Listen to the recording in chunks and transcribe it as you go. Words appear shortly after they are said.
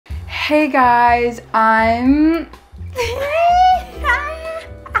Hey guys, I'm...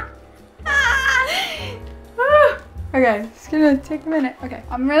 Okay, it's gonna take a minute. Okay,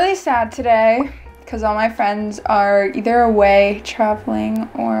 I'm really sad today because all my friends are either away traveling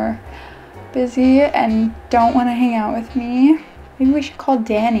or busy and don't want to hang out with me. Maybe we should call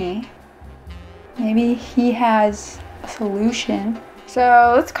Danny. Maybe he has a solution.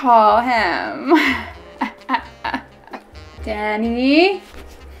 So let's call him. Danny?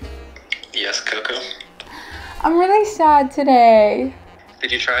 Yes, Coco? I'm really sad today.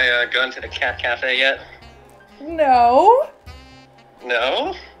 Did you try going to the cat cafe yet? No.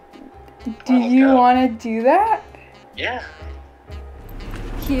 No? Do you want to do that? Yeah.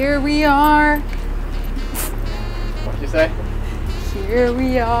 Here we are. What'd you say? Here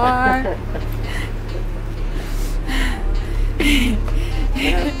we are.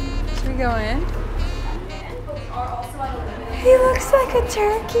 Should we go in? He looks like a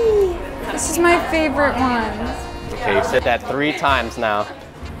turkey. This is my favorite one. Okay, you've said that 3 times now.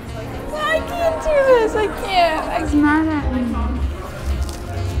 I can't do this. I can't. He's mad at me.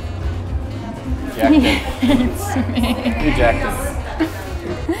 Jacked He it. hates me. You jacked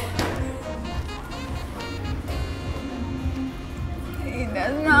it. He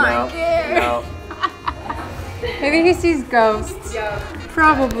does not care. No. Maybe he sees ghosts.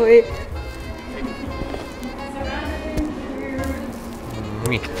 Probably.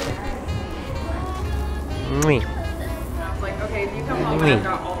 Me. Me. I was like, okay, if you come home and I've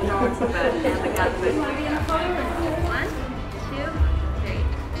got all the dogs in bed and the cat in bed. 1,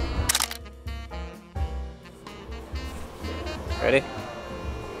 2, 3. Ready?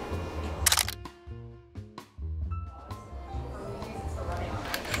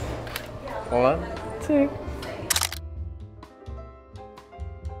 Hold on. 2.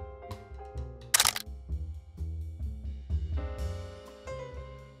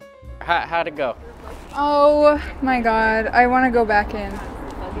 How'd it go? Oh my god. I want to go back in.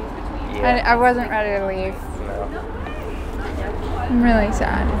 Yeah. I wasn't ready to leave. No. I'm really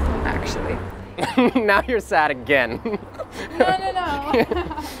sad, actually. Now you're sad again. No.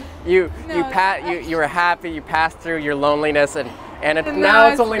 You No, were happy. You passed through your loneliness, and And now now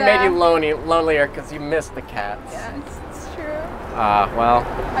it's it's only made you back. lonelier because you missed the cats. Yeah, it's true. Well,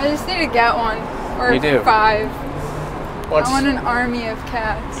 I just need to get one. Or You do. 5. once I want an army of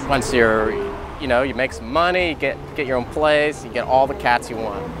cats. once you're, you make some money, you get your own place, you get all the cats you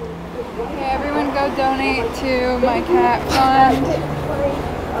want. Okay, everyone go donate to my cat fund.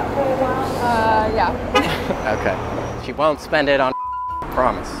 Yeah. Okay. She won't spend it on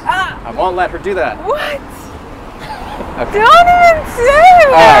promise. Ah! I won't let her do that. What? Okay. Don't even say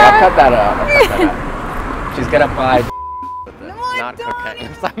All right, I'll that! cut that out. She's gonna buy with it, No, I not don't. cocaine.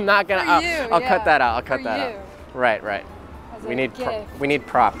 I'm not gonna. For you, I'll yeah. cut that out. I'll cut For that you. out. Right. As We a need gift we need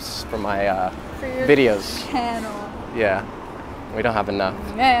props for my for your videos. channel. Yeah. We don't have enough.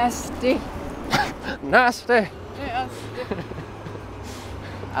 Nasty. Nasty. Nasty.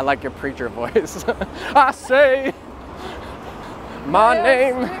 I like your preacher voice. I say my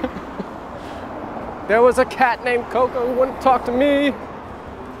Nasty. name. There was a cat named Coco who wouldn't talk to me.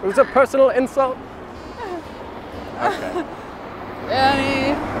 It was a personal insult. Okay.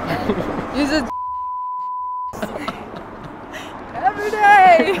 Danny. Use it every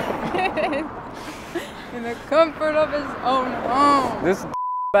day. In the comfort of his own home. This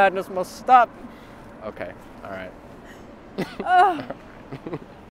badness must stop. Okay. All right. Oh.